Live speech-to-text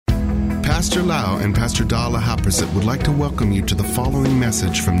Pastor Lau and Pastor Dala Haprasit would like to welcome you to the following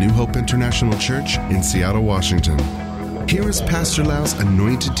message from New Hope International Church in Seattle, Washington. Here is Pastor Lau's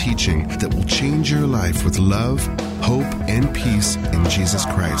anointed teaching that will change your life with love, hope, and peace in Jesus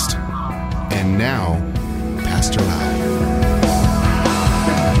Christ. And now, Pastor Lau.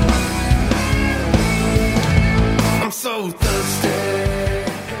 I'm so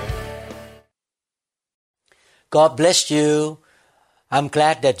thirsty. God bless you. I'm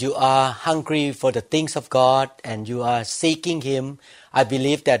glad that you are hungry for the things of God and you are seeking Him. I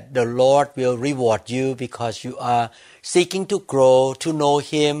believe that the Lord will reward you because you are seeking to grow, to know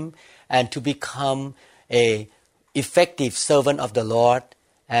Him, and to become an effective servant of the Lord.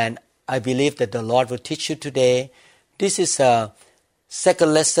 And I believe that the Lord will teach you today. This is a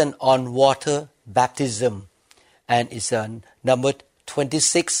second lesson on water baptism, and it's number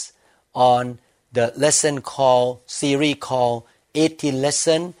 26 on the lesson series called 18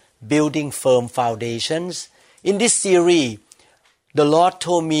 Lesson Building Firm Foundations. In this series, the Lord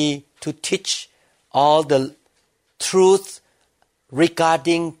told me to teach all the truth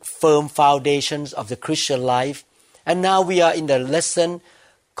regarding firm foundations of the Christian life. And now we are in the lesson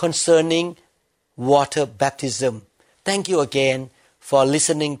concerning water baptism. Thank you again for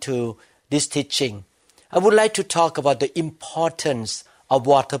listening to this teaching. I would like to talk about the importance of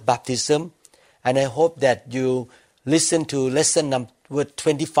water baptism, and I hope that you listen to lesson number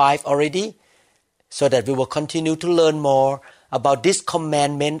 25 already, so that we will continue to learn more about this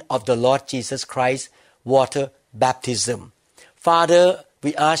commandment of the Lord Jesus Christ, water baptism. Father,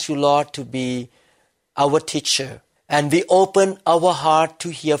 we ask you, Lord, to be our teacher, and we open our heart to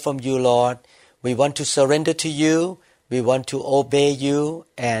hear from you, Lord. We want to surrender to you. We want to obey you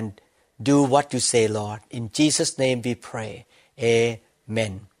and do what you say, Lord. In Jesus' name we pray.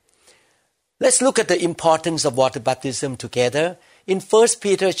 Amen. Let's look at the importance of water baptism together. In 1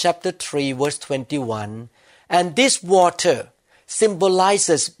 Peter chapter 3, verse 21, and this water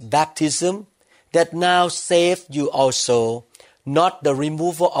symbolizes baptism that now saved you also, not the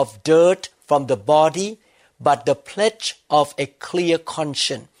removal of dirt from the body, but the pledge of a clear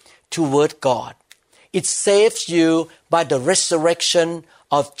conscience toward God. It saves you by the resurrection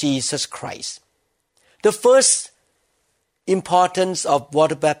of Jesus Christ. The first importance of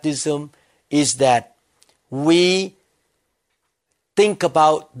water baptism is that we think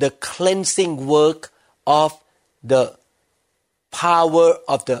about the cleansing work of the power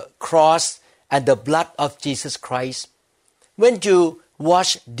of the cross and the blood of Jesus Christ. When you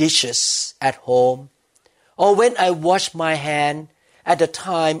wash dishes at home, or when I wash my hand at the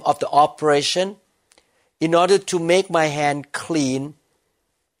time of the operation, in order to make my hand clean,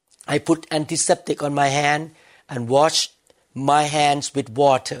 I put antiseptic on my hand and wash my hands with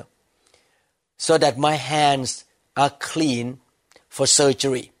water, so that my hands are clean for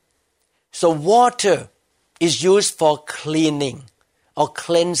surgery. So water is used for cleaning or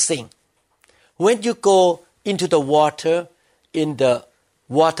cleansing. When you go into the water, in the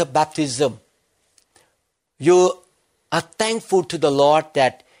water baptism, you are thankful to the Lord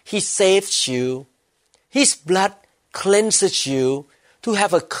that He saves you. His blood cleanses you to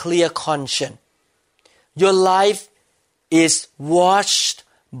have a clear conscience. Your life is washed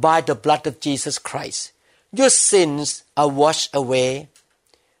by the blood of Jesus Christ. Your sins are washed away.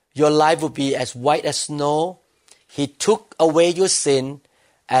 Your life will be as white as snow. He took away your sin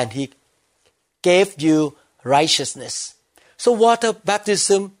and He gave you righteousness. So water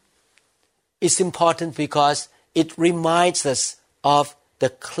baptism is important because it reminds us of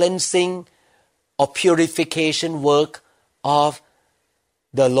the cleansing or purification work of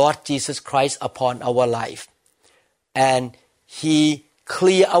the Lord Jesus Christ upon our life. And He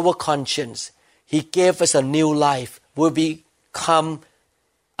clear our conscience. He gave us a new life. We become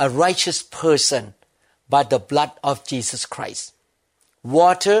a righteous person by the blood of Jesus Christ.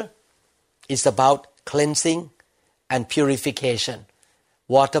 Water is about cleansing and purification.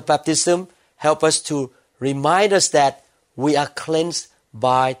 Water baptism helps us to remind us that we are cleansed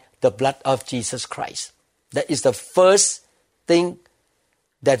by the blood of Jesus Christ. That is the first thing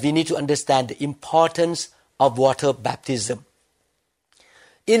that we need to understand, the importance of water baptism.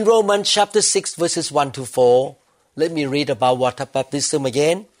 In Romans chapter 6 verses 1 to 4, let me read about water baptism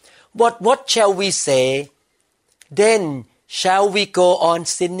again. What shall we say? Then shall we go on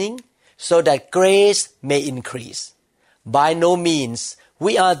sinning so that grace may increase? By no means.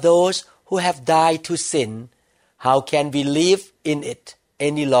 We are those who have died to sin. How can we live in it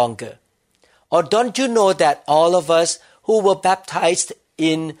any longer? Or don't you know that all of us who were baptized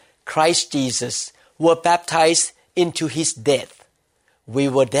in Christ Jesus were baptized into His death? We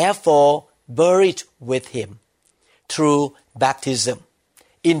were therefore buried with Him through baptism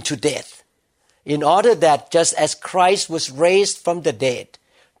into death. in order that just as Christ was raised from the dead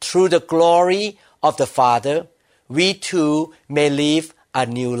through the glory of the Father, we too may live a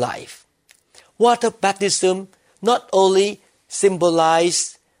new life. Water baptism not only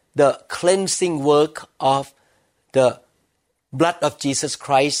symbolizes the cleansing work of the blood of Jesus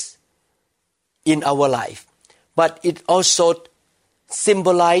Christ in our life, but it also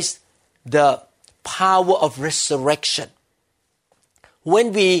symbolizes the power of resurrection.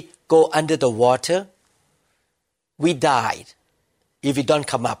 When we go under the water, we died if we don't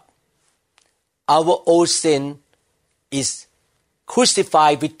come up. Our old sin is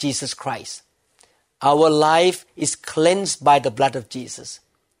crucified with Jesus Christ. Our life is cleansed by the blood of Jesus.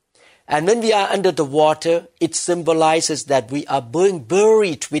 And when we are under the water, it symbolizes that we are being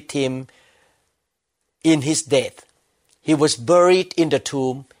buried with Him in His death. He was buried in the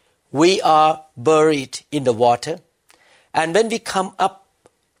tomb. We are buried in the water. And when we come up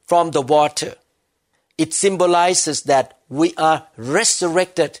from the water, it symbolizes that we are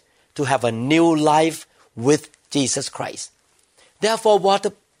resurrected to have a new life with Jesus Christ. Therefore,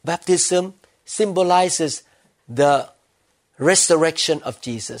 water baptism symbolizes the resurrection of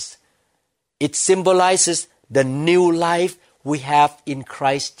Jesus. It symbolizes the new life we have in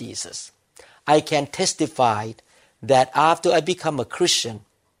Christ Jesus. I can testify that after I become a Christian,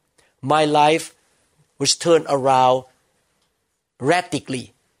 my life was turned around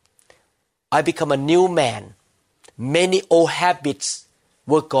radically. I become a new man. Many old habits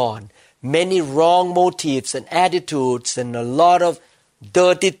were gone. Many wrong motives and attitudes and a lot of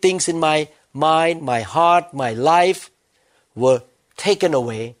dirty things in my mind, my heart, my life were taken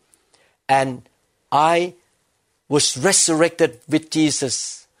away. And I was resurrected with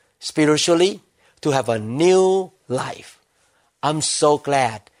Jesus spiritually to have a new life. I'm so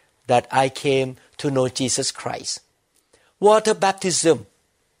glad that I came to know Jesus Christ. Water baptism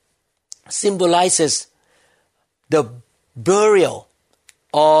symbolizes the burial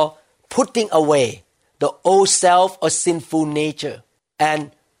or putting away the old self or sinful nature.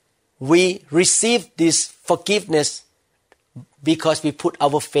 And we receive this forgiveness because we put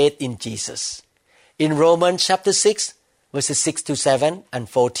our faith in Jesus. In Romans chapter 6, verses 6 to 7 and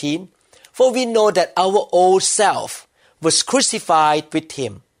 14, for we know that our old self was crucified with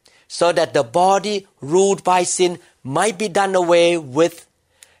Him, so that the body ruled by sin might be done away with,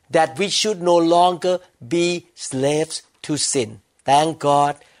 that we should no longer be slaves to sin. Thank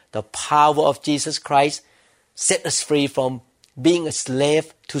God, the power of Jesus Christ set us free from being a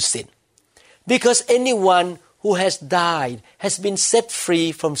slave to sin. Because anyone who has died has been set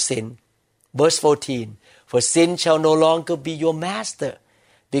free from sin. Verse 14, for sin shall no longer be your master,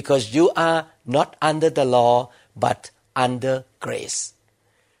 because you are not under the law, but under grace.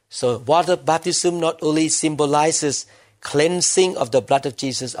 So water baptism not only symbolizes cleansing of the blood of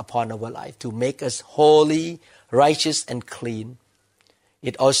Jesus upon our life to make us holy, righteous, and clean.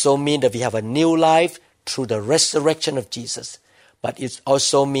 It also means that we have a new life through the resurrection of Jesus. But it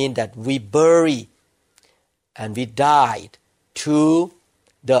also means that we bury and we died to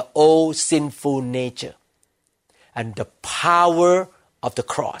the old sinful nature. And the power of the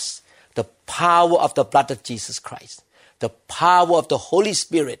cross, the power of the blood of Jesus Christ, the power of the Holy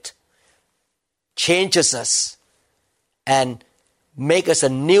Spirit changes us and make us a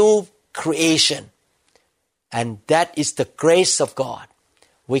new creation. And that is the grace of God.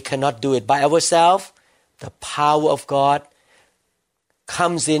 We cannot do it by ourselves. The power of God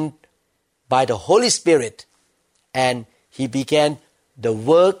comes in by the Holy Spirit, and He began the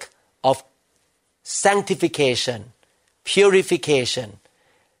work of sanctification, purification,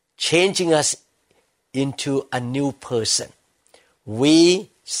 changing us into a new person. We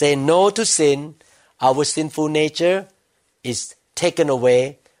say no to sin. Our sinful nature is taken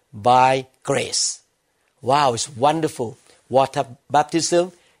away by grace. Wow, it's wonderful. Water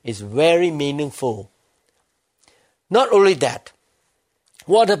baptism is very meaningful. Not only that,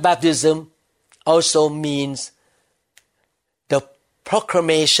 water baptism also means the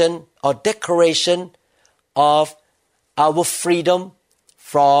proclamation or declaration of our freedom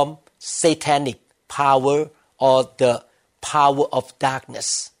from satanic power or the power of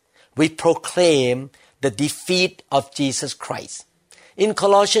darkness. We proclaim the defeat of Jesus Christ. In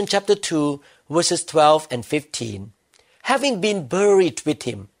Colossians chapter 2, verses 12 and 15, having been buried with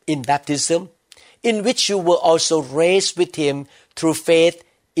Him in baptism, in which you were also raised with Him through faith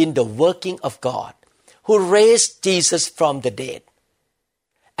in the working of God, who raised Jesus from the dead.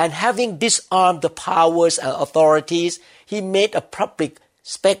 And having disarmed the powers and authorities, He made a public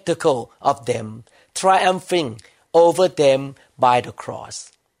spectacle of them, triumphing over them by the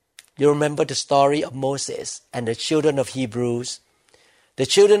cross. You remember the story of Moses and the children of Hebrews. The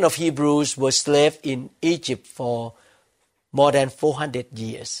children of Hebrews were slaves in Egypt for more than 400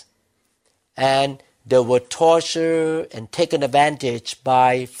 years. And they were tortured and taken advantage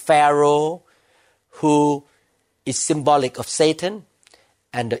by Pharaoh, who is symbolic of Satan,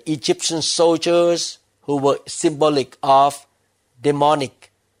 and the Egyptian soldiers, who were symbolic of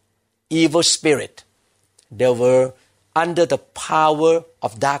demonic, evil spirit. They were under the power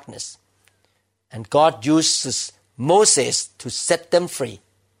of darkness. And God uses Moses to set them free.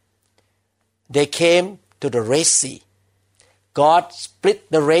 They came to the Red Sea. God split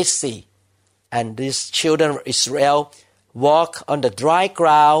the Red Sea, and these children of Israel walk on the dry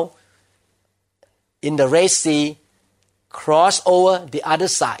ground in the Red Sea, cross over the other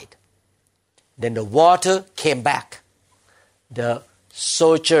side. Then the water came back. The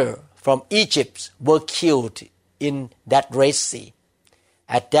soldiers from Egypt were killed in that Red Sea.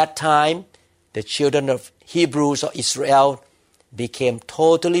 At that time, the children of Hebrews or Israel became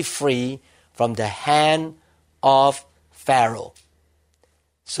totally free from the hand of Pharaoh.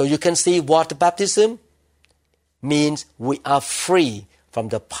 So you can see water baptism means we are free from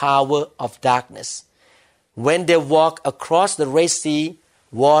the power of darkness. When they walked across the Red Sea,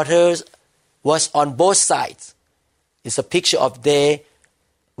 water was on both sides. It's a picture of they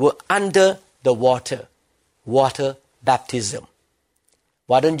were under the water baptism.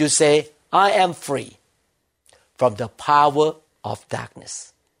 Why don't you say, I am free from the power of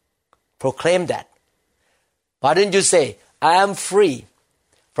darkness? Proclaim that. Why don't you say, I am free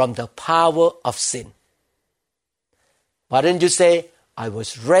from the power of sin? Why don't you say, I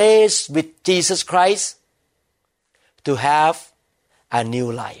was raised with Jesus Christ to have a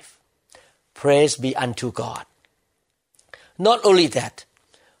new life? Praise be unto God. Not only that,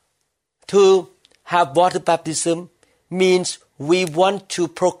 to have water baptism means we want to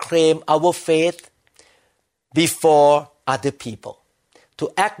proclaim our faith before other people,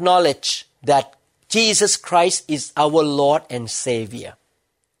 to acknowledge that Jesus Christ is our Lord and Savior.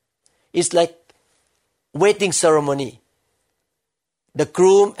 It's like wedding ceremony. The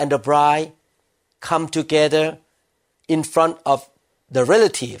groom and the bride come together in front of the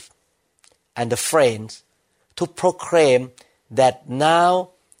relative and the friends to proclaim that now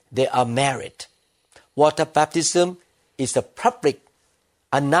they are married. Water baptism is a public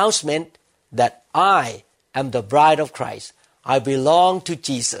announcement that I am the bride of Christ. I belong to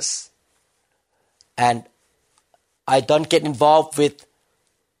Jesus. And I don't get involved with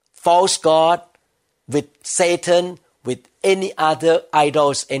false god, with Satan, with any other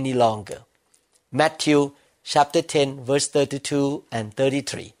idols any longer. Matthew chapter 10, verse 32 and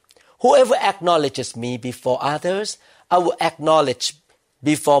 33. Whoever acknowledges me before others, I will acknowledge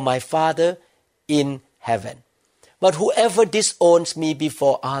before my Father in heaven. But whoever disowns me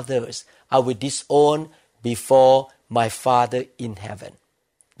before others, I will disown before my Father in heaven.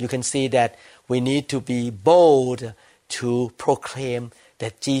 You can see that we need to be bold to proclaim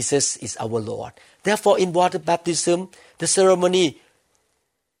that Jesus is our Lord. Therefore, in water baptism, the ceremony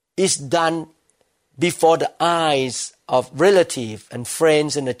is done before the eyes of relatives and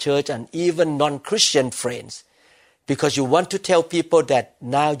friends in the church and even non-Christian friends, because you want to tell people that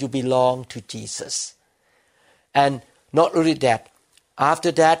now you belong to Jesus. And not only that,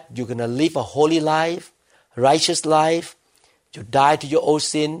 after that, you're going to live a holy life, righteous life. You die to your old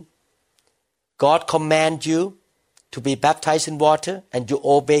sin. God commands you to be baptized in water, and you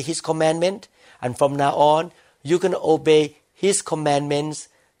obey His commandment. And from now on, you're going to obey His commandments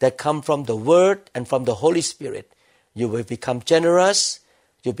that come from the Word and from the Holy Spirit. You will become generous.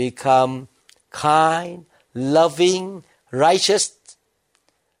 You become kind, loving, righteous.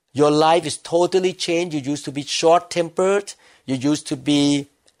 Your life is totally changed. You used to be short-tempered. You used to be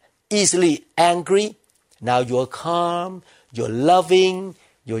easily angry. Now you're calm, you're loving,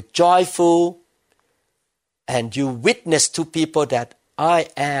 you're joyful, and you witness to people that I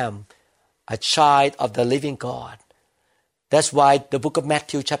am a child of the living God. That's why the book of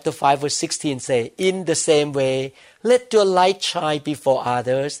Matthew chapter 5 verse 16 say, in the same way, let your light shine before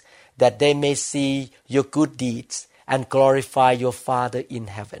others, that they may see your good deeds and glorify your Father in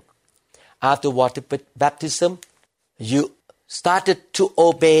heaven. After water baptism, you started to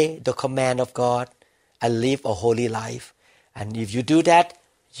obey the command of God and live a holy life. And if you do that,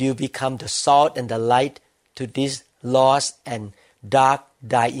 you become the salt and the light to this lost and dark,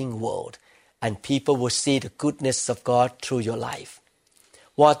 dying world. And people will see the goodness of God through your life.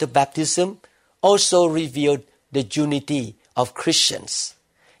 Water baptism also revealed the unity of Christians.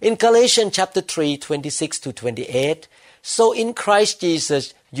 In Galatians chapter 3, 26 to 28, so in Christ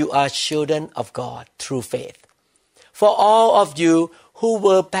Jesus you are children of God through faith. For all of you who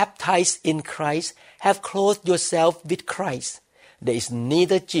were baptized in Christ have clothed yourself with Christ. there is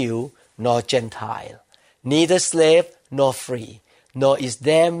neither Jew nor Gentile, neither slave nor free, nor is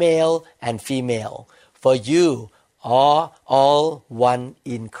there male and female, for you are all one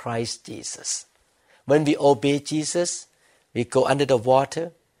in Christ Jesus. When we obey Jesus, we go under the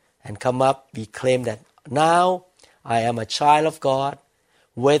water and come up, we claim that now I am a child of God,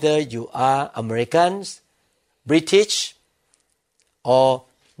 whether you are Americans, British, or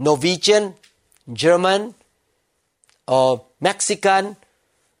Norwegian, German, or Mexican,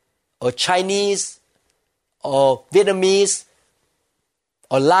 or Chinese, or Vietnamese,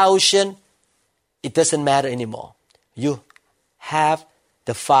 or Laotian. It doesn't matter anymore. You have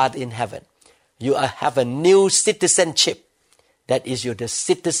the Father in heaven. You have a new citizenship. That is, you're the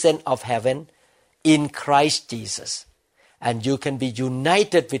citizen of heaven in Christ Jesus. And you can be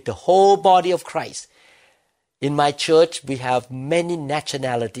united with the whole body of Christ. In my church, we have many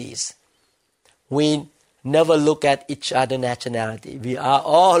nationalities. We never look at each other's nationality. We are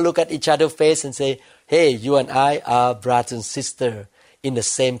all look at each other's face and say, hey, you and I are brothers and sisters in the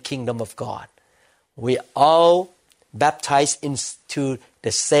same kingdom of God. We all baptized into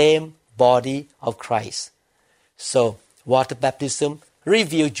the same body of Christ. So, water baptism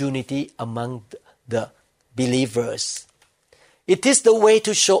reveals unity among the believers. It is the way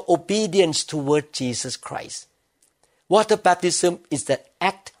to show obedience toward Jesus Christ. Water baptism is the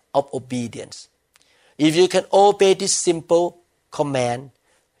act of obedience. If you can obey this simple command,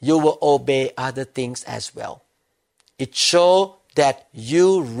 you will obey other things as well. It shows that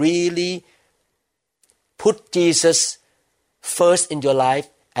you really put Jesus first in your life,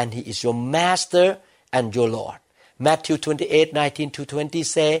 and He is your Master and your Lord. Matthew 28:19-20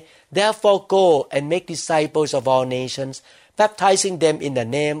 say, therefore go and make disciples of all nations, baptizing them in the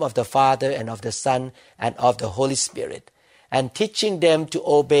name of the Father and of the Son and of the Holy Spirit, and teaching them to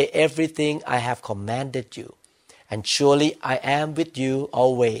obey everything I have commanded you. And surely I am with you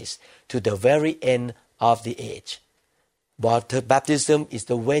always to the very end of the age. Water baptism is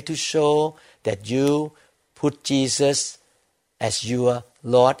the way to show that you put Jesus as your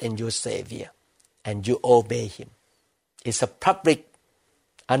Lord and your Savior, and you obey Him. It's a public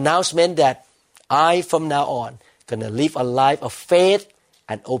announcement that I, from now on, going to live a life of faith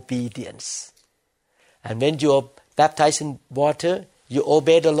and obedience. And when you are baptized in water, you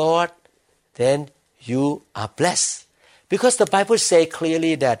obey the Lord, then you are blessed. Because the Bible says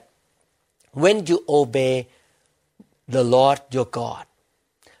clearly that when you obey the Lord your God,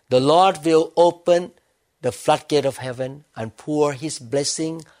 the Lord will open the floodgate of heaven and pour His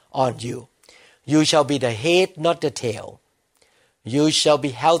blessing on you. You shall be the head, not the tail. You shall be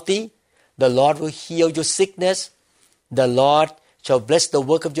healthy. The Lord will heal your sickness. The Lord shall bless the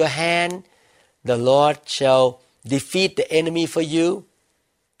work of your hand. The Lord shall defeat the enemy for you.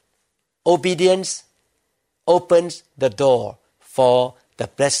 Obedience opens the door for the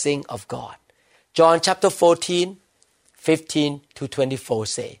blessing of God. John chapter 14, 15-24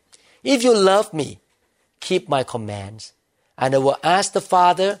 say, if you love me, keep my commands, and I will ask the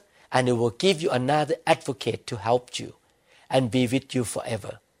Father, and He will give you another advocate to help you and be with you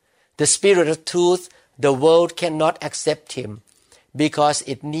forever. The Spirit of truth, the world cannot accept Him, because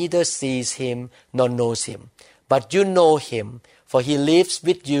it neither sees Him nor knows Him. But you know Him, for He lives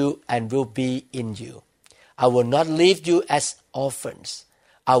with you and will be in you. I will not leave you as orphans.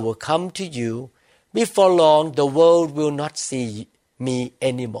 I will come to you. Before long, the world will not see me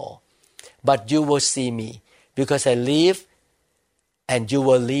anymore, but you will see me, because I live, and you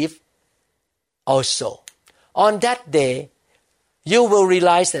will live also. On that day, you will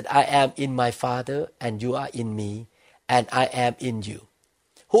realize that I am in my Father, and you are in me, and I am in you.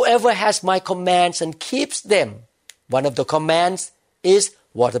 Whoever has my commands and keeps them, one of the commands is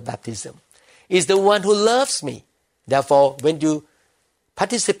water baptism, is the one who loves me. Therefore, when you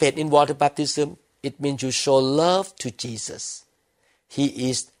participate in water baptism, it means you show love to Jesus. He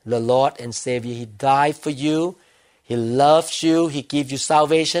is the Lord and Savior. He died for you. He loves you. He gives you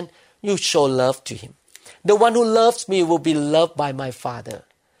salvation. You show love to Him. The one who loves me will be loved by my Father.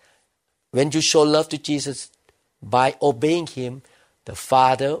 When you show love to Jesus by obeying Him, the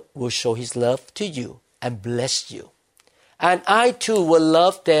Father will show His love to you and bless you. And I too will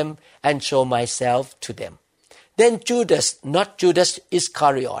love them and show myself to them. Then Judas, not Judas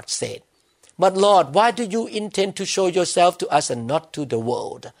Iscariot, said, but Lord, why do you intend to show yourself to us and not to the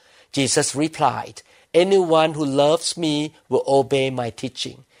world? Jesus replied, anyone who loves me will obey my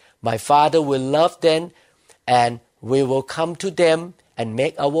teaching. My Father will love them, and we will come to them and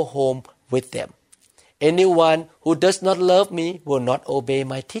make our home with them. Anyone who does not love me will not obey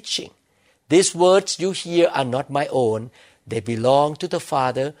my teaching. These words you hear are not my own. They belong to the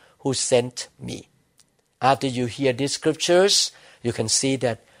Father who sent me. After you hear these scriptures, you can see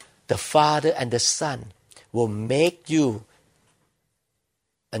that the Father and the Son will make you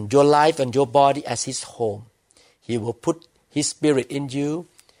and your life and your body as His home. He will put His Spirit in you,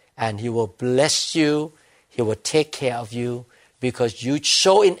 and He will bless you. He will take care of you because you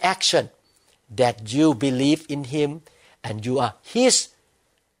show in action that you believe in Him and you are His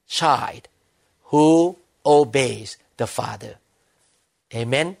child who obeys the Father.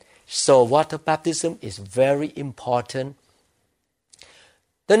 Amen. So water baptism is very important.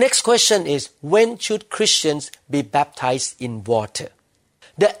 The next question is, when should Christians be baptized in water?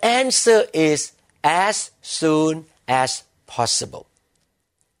 The answer is as soon as possible.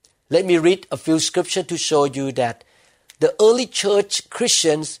 Let me read a few scriptures to show you that the early church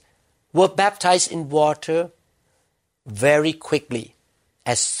Christians were baptized in water very quickly,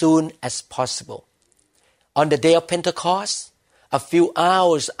 as soon as possible. On the day of Pentecost, a few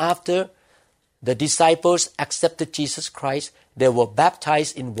hours after the disciples accepted Jesus Christ, they were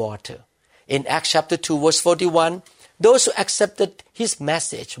baptized in water. In Acts chapter 2, verse 41, those who accepted His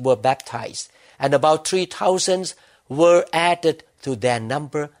message were baptized, and about 3,000 were added to their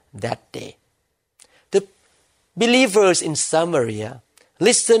number that day. The believers in Samaria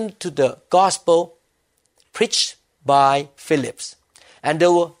listened to the gospel preached by Philip, and they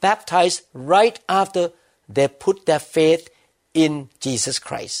were baptized right after they put their faith in Jesus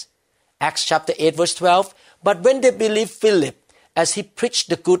Christ. Acts chapter 8 verse 12, but when they believed Philip as he preached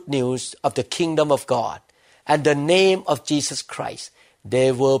the good news of the kingdom of God and the name of Jesus Christ,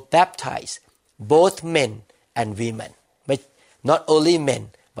 they were baptized, both men and women. But not only men,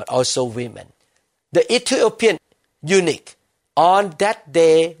 but also women. The Ethiopian eunuch, on that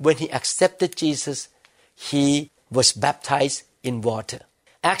day when he accepted Jesus, he was baptized in water.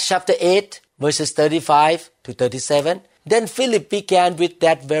 Acts chapter 8 verses 35 to 37, then Philip began with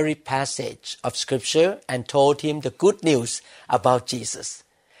that very passage of Scripture and told him the good news about Jesus.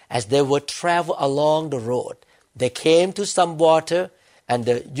 As they were traveling along the road, they came to some water, and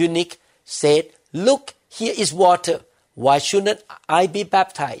the eunuch said, "Look, here is water. Why shouldn't I be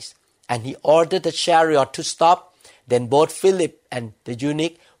baptized?" And he ordered the chariot to stop. Then both Philip and the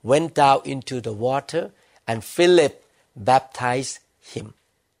eunuch went down into the water, and Philip baptized him.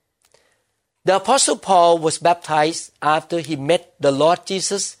 The Apostle Paul was baptized after he met the Lord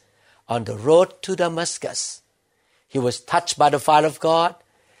Jesus on the road to Damascus. He was touched by the fire of God,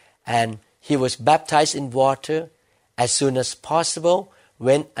 and he was baptized in water as soon as possible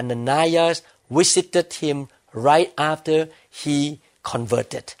when Ananias visited him right after he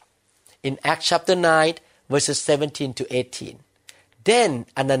converted. In Acts chapter 9, verses 17 to 18. Then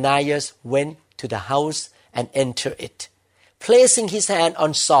Ananias went to the house and entered it, placing his hand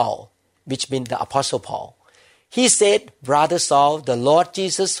on Saul, which means the Apostle Paul. He said, "Brother Saul, the Lord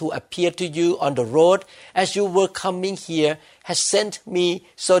Jesus who appeared to you on the road as you were coming here has sent me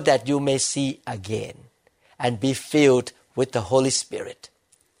so that you may see again and be filled with the Holy Spirit."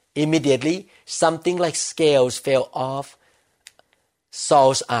 Immediately, something like scales fell off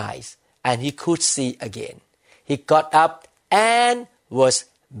Saul's eyes, and he could see again. He got up and was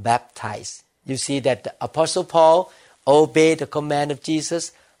baptized. You see that the Apostle Paul obeyed the command of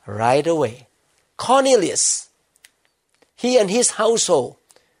Jesus right away. Cornelius, he and his household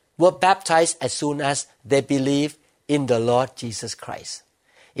were baptized as soon as they believed in the Lord Jesus Christ.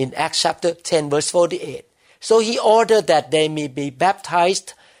 In Acts chapter 10 verse 48, so he ordered that they may be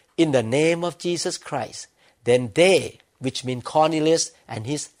baptized in the name of Jesus Christ. Then they, which mean Cornelius and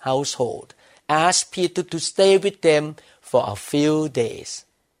his household, asked Peter to stay with them for a few days.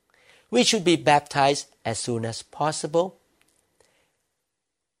 We should be baptized as soon as possible.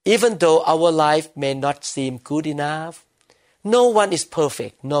 Even though our life may not seem good enough, no one is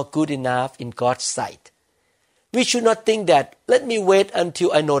perfect nor good enough in God's sight. We should not think that, let me wait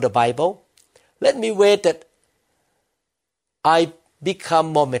until I know the Bible. Let me wait that I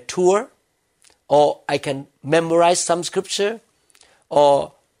become more mature, or I can memorize some scripture,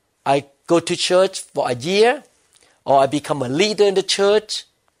 or I go to church for a year, or I become a leader in the church.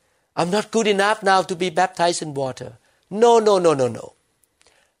 I'm not good enough now to be baptized in water. No.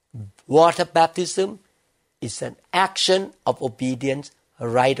 Water baptism is an action of obedience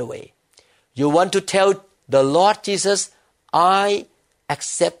right away. You want to tell the Lord Jesus, I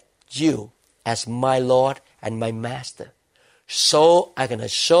accept you as my Lord and my Master. So I'm going to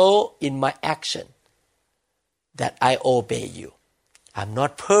show in my action that I obey you. I'm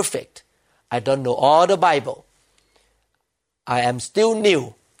not perfect. I don't know all the Bible. I am still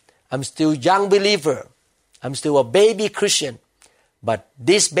new. I'm still a young believer. I'm still a baby Christian. But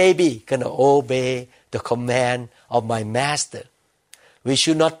this baby can obey the command of my Master. We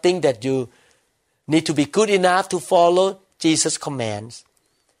should not think that you need to be good enough to follow Jesus' commands,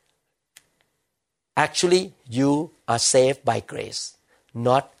 actually you are saved by grace,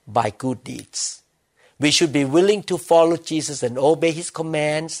 not by good deeds. We should be willing to follow Jesus and obey His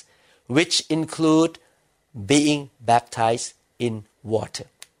commands, which include being baptized in water.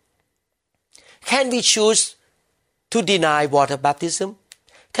 Can we choose to deny water baptism?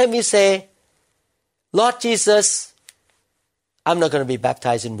 Can we say, Lord Jesus, I'm not going to be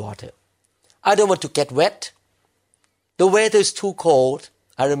baptized in water. I don't want to get wet. The weather is too cold.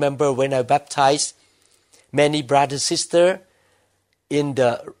 I remember when I baptized many brothers and sisters in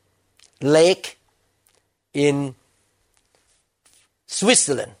the lake in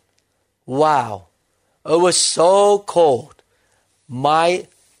Switzerland. Wow, it was so cold. My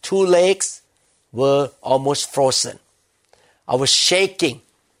 2 legs were almost frozen. I was shaking.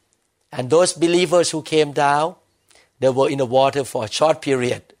 And those believers who came down, they were in the water for a short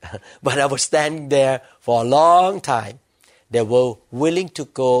period. But I was standing there for a long time. They were willing to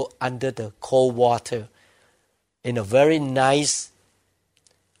go under the cold water in a very nice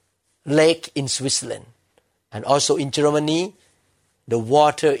lake in Switzerland. And also in Germany, the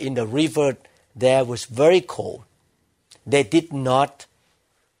water in the river there was very cold. They did not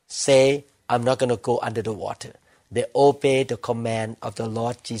say, I'm not going to go under the water. They obeyed the command of the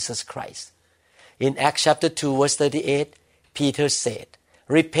Lord Jesus Christ. In Acts chapter 2, verse 38, Peter said,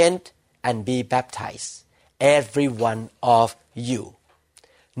 repent and be baptized, every one of you.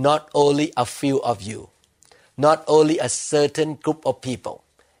 Not only a few of you, not only a certain group of people,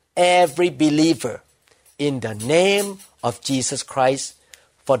 every believer, in the name of Jesus Christ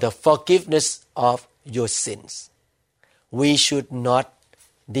for the forgiveness of your sins. We should not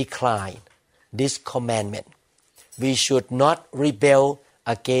decline this commandment. We should not rebel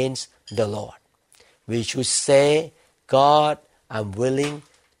against the Lord. We should say, God, I'm willing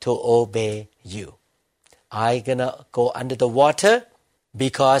to obey you. I'm going to go under the water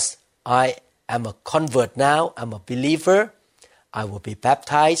because I am a convert now. I'm a believer. I will be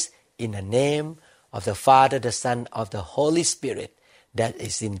baptized in the name of the Father, the Son, of the Holy Spirit. That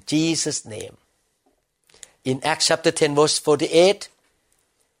is in Jesus' name. In Acts chapter 10, verse 48,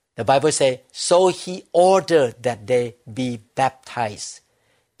 the Bible says, so he ordered that they be baptized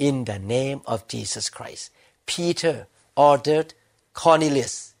in the name of Jesus Christ. Peter ordered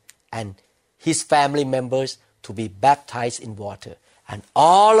Cornelius and his family members to be baptized in water. And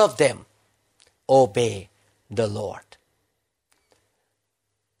all of them obey the Lord.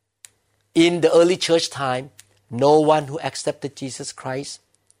 In the early church time, no one who accepted Jesus Christ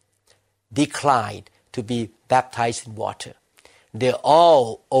declined to be baptized in water. They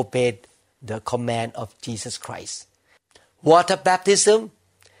all obeyed the command of Jesus Christ. Water baptism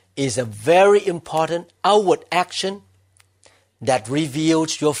is a very important outward action that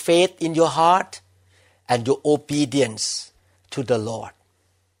reveals your faith in your heart and your obedience to the Lord.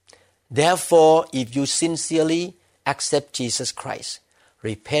 Therefore, if you sincerely accept Jesus Christ,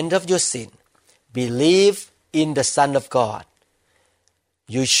 repent of your sin, believe in the Son of God,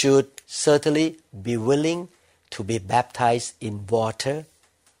 you should certainly be willing to be baptized in water,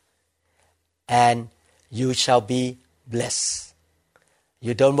 and you shall be blessed.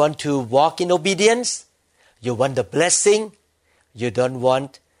 You don't want to walk in obedience. You want the blessing. You don't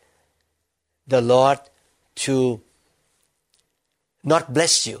want the Lord to not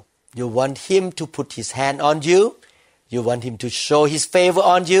bless you. You want Him to put His hand on you. You want Him to show His favor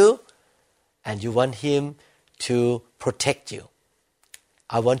on you. And you want Him to protect you.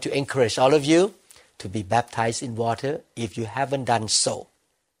 I want to encourage all of you to be baptized in water if you haven't done so.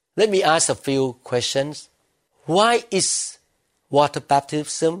 Let me ask a few questions. Why is water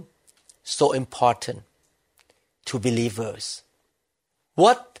baptism so important to believers?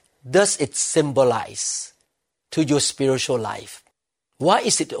 What does it symbolize to your spiritual life? Why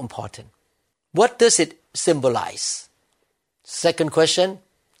is it important? What does it symbolize? Second question,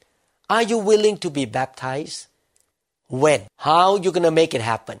 are you willing to be baptized? When? How are you going to make it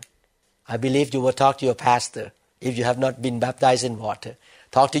happen? I believe you will talk to your pastor if you have not been baptized in water.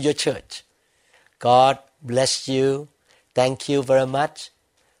 Talk to your church. God bless you. Thank you very much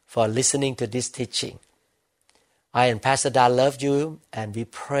for listening to this teaching. I and Pastor Dal love you, and we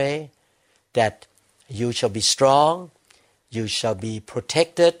pray that you shall be strong, you shall be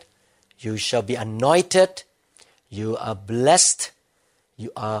protected, you shall be anointed, you are blessed,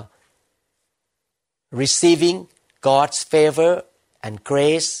 you are receiving God's favor and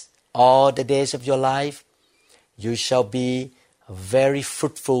grace all the days of your life. You shall be a very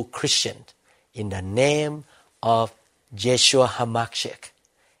fruitful Christian in the name of Yeshua HaMashiach.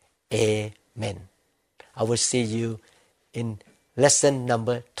 Amen. I will see you in lesson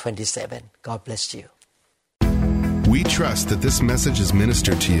number 27. God bless you. We trust that this message is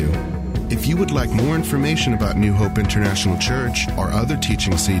ministered to you. If you would like more information about New Hope International Church or other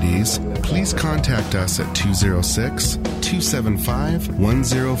teaching CDs, please contact us at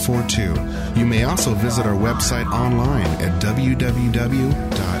 206-275-1042. You may also visit our website online at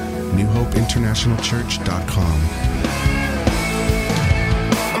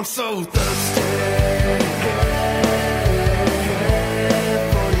www.newhopeinternationalchurch.com. I'm so thirsty.